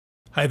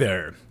Hi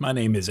there, my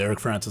name is Eric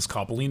Francis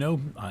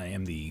Coppolino. I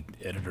am the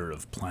editor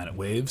of Planet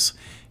Waves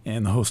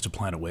and the host of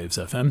Planet Waves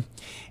FM.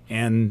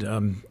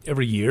 And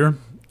every year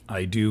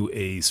I do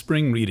a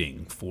spring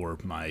reading for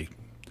my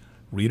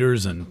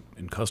readers and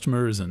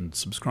customers and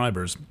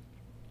subscribers.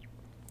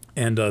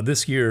 And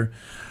this year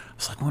I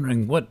was like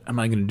wondering, what am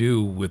I going to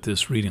do with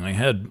this reading? I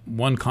had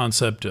one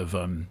concept of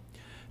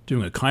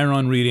doing a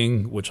Chiron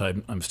reading, which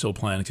I'm still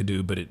planning to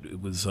do, but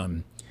it was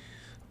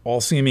all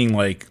seeming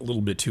like a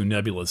little bit too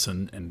nebulous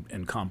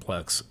and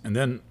complex. And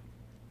then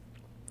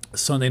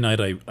Sunday night,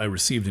 I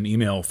received an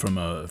email from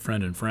a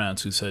friend in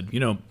France who said,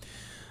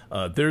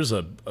 there's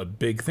a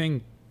big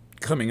thing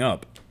coming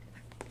up,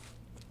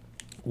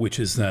 which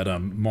is that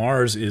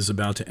Mars is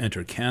about to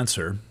enter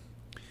Cancer,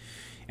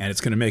 and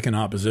it's going to make an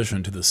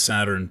opposition to the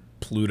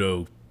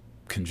Saturn-Pluto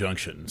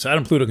conjunction.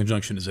 Saturn-Pluto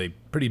conjunction is a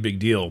pretty big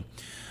deal.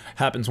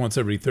 Happens once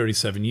every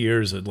 37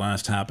 years. It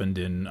last happened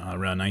in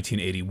around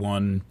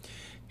 1981.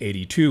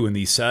 82, and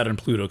these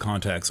Saturn-Pluto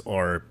contacts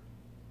are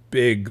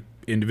big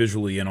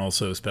individually and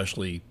also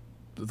especially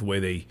the way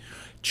they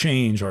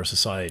change our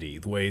society,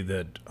 the way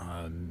that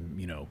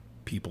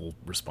people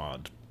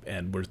respond.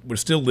 And we're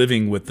still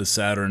living with the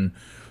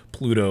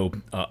Saturn-Pluto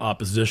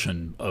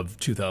opposition of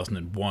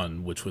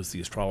 2001, which was the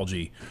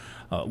astrology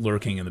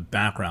lurking in the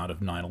background of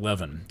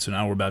 9/11. So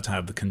now we're about to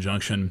have the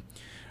conjunction.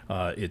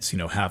 It's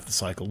half the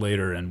cycle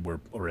later, and we're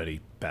already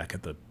back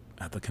at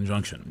the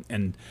conjunction.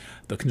 And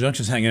the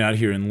conjunction's hanging out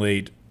here in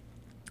late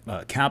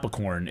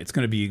Capricorn. It's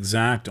going to be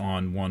exact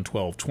on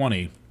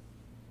 1/12/20,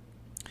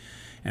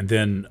 and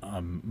then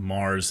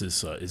Mars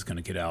is going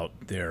to get out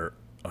there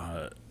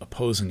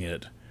opposing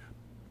it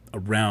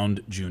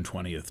around June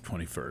 20th,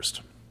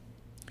 21st.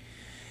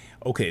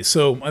 Okay,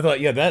 so I thought,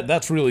 yeah,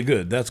 that's really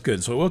good. That's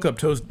good. So I woke up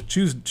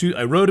Tuesday.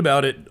 I wrote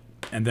about it,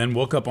 and then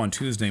woke up on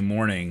Tuesday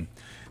morning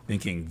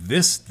thinking,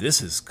 this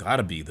has got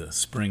to be the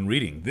spring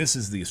reading. This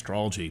is the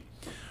astrology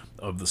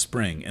of the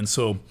spring. And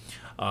so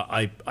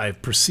I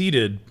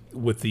proceeded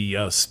with the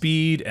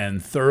speed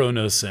and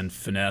thoroughness and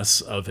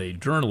finesse of a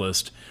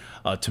journalist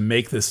to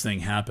make this thing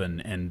happen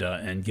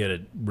and get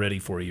it ready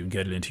for you and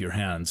get it into your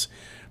hands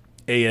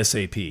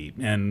ASAP.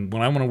 And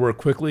when I want to work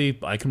quickly,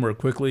 I can work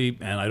quickly,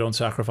 and I don't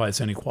sacrifice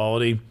any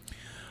quality.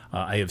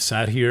 I have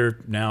sat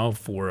here now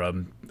for a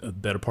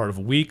better part of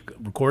a week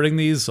recording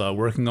these,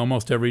 working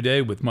almost every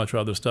day with much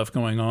other stuff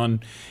going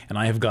on, and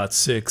I have got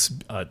 6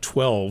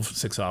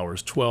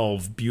 hours,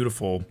 12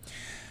 beautiful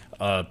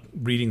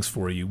readings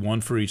for you,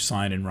 one for each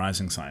sign and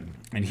rising sign.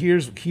 And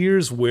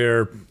here's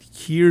where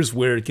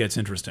it gets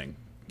interesting.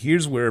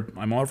 Here's where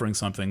I'm offering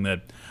something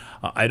that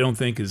I don't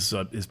think is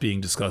being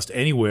discussed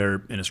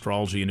anywhere in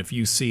astrology. And if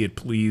you see it,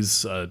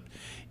 please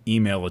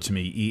email it to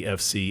me,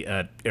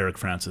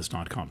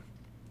 efc@ericfrancis.com.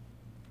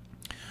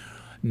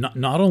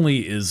 Not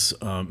only is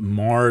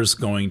Mars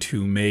going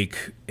to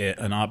make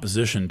an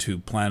opposition to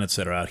planets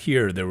that are out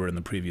here that were in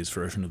the previous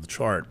version of the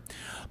chart,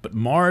 but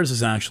Mars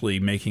is actually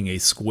making a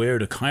square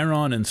to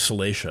Chiron and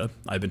Salacia.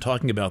 I've been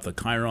talking about the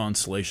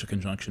Chiron-Salacia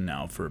conjunction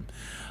now for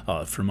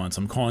months.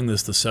 I'm calling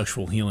this the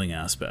sexual healing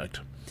aspect.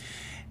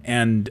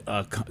 And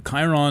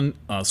Chiron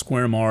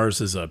square Mars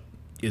is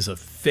a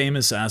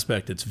famous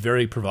aspect. It's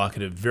very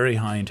provocative, very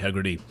high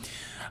integrity,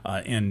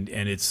 and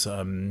it's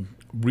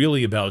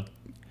really about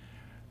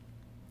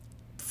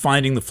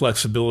finding the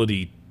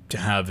flexibility to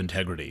have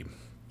integrity,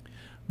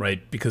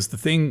 right? Because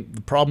the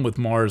problem with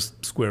Mars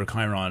square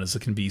Chiron is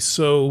it can be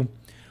so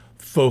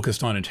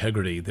focused on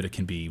integrity that it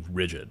can be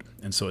rigid.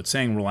 And so it's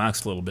saying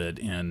relax a little bit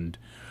and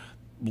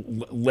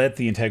let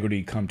the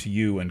integrity come to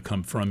you and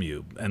come from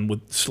you. And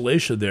with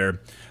Salacia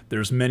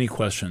there's many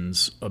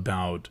questions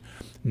about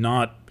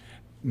not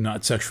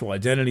sexual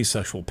identity,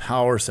 sexual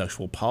power,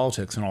 sexual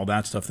politics, and all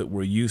that stuff that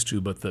we're used to,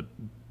 but the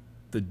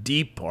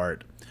deep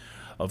part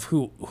of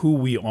who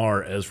we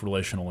are as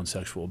relational and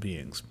sexual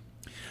beings.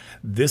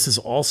 This is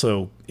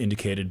also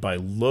indicated by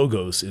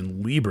Logos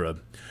in Libra,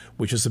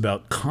 which is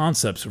about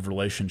concepts of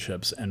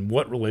relationships and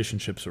what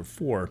relationships are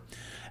for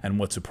and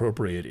what's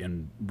appropriate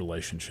in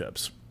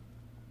relationships.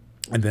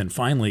 And then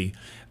finally,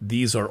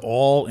 these are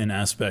all in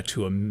aspect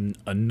to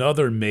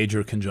another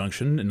major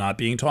conjunction and not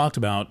being talked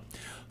about,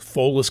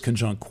 Pholus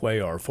conjunct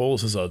Quaoar.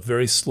 Pholus is a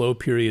very slow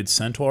period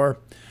centaur.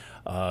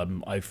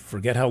 I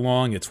forget how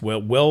long. It's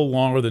well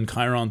longer than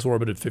Chiron's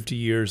orbit at 50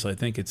 years. I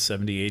think it's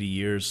 70, 80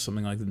 years,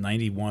 something like that,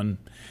 91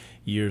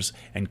 years.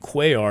 And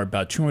Quaoar,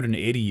 about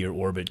 280-year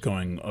orbit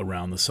going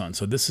around the sun.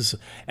 So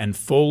and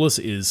Pholus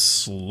is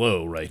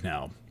slow right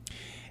now.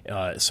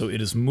 So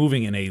it is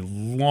moving in a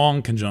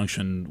long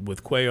conjunction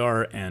with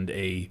Quaoar, and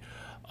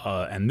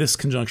this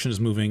conjunction is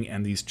moving,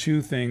 and these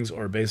two things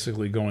are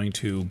basically going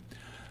to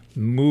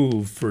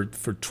move for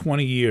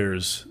 20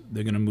 years.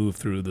 They're going to move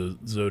through the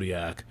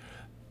zodiac.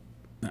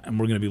 And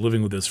we're going to be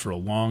living with this for a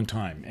long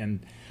time.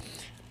 And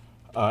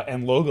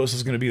Logos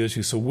is going to be there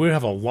too. So we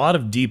have a lot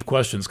of deep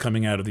questions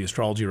coming out of the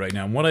astrology right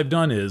now. And what I've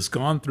done is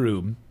gone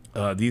through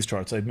these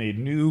charts. I've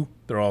made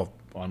they're all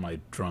on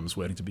my drums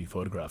waiting to be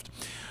photographed,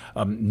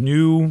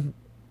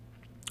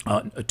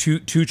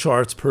 two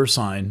charts per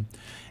sign.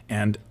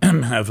 and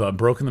have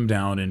broken them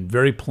down in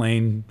very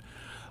plain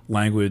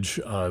language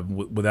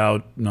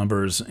without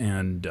numbers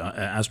and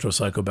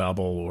astropsychobabble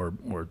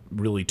or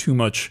really too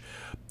much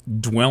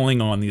dwelling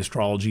on the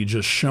astrology,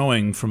 just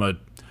showing from a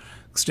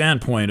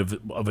standpoint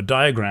of a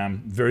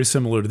diagram very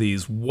similar to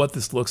these what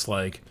this looks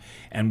like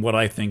and what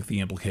I think the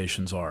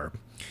implications are.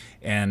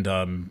 And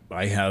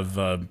I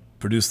have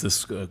produced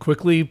this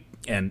quickly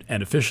and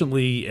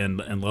efficiently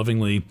and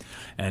lovingly,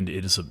 and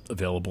it is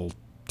available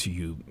to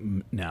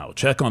you now.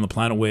 Check on the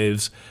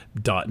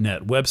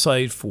planetwaves.net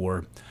website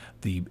for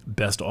the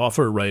best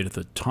offer right at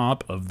the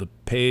top of the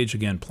page.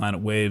 Again,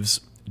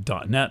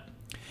 planetwaves.net.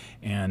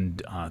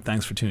 And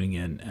thanks for tuning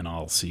in, and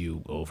I'll see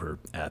you over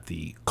at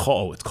the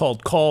call. It's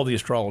called Call the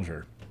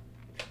Astrologer.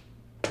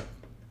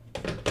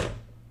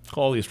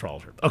 Call the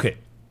Astrologer. Okay.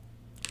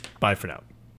 Bye for now.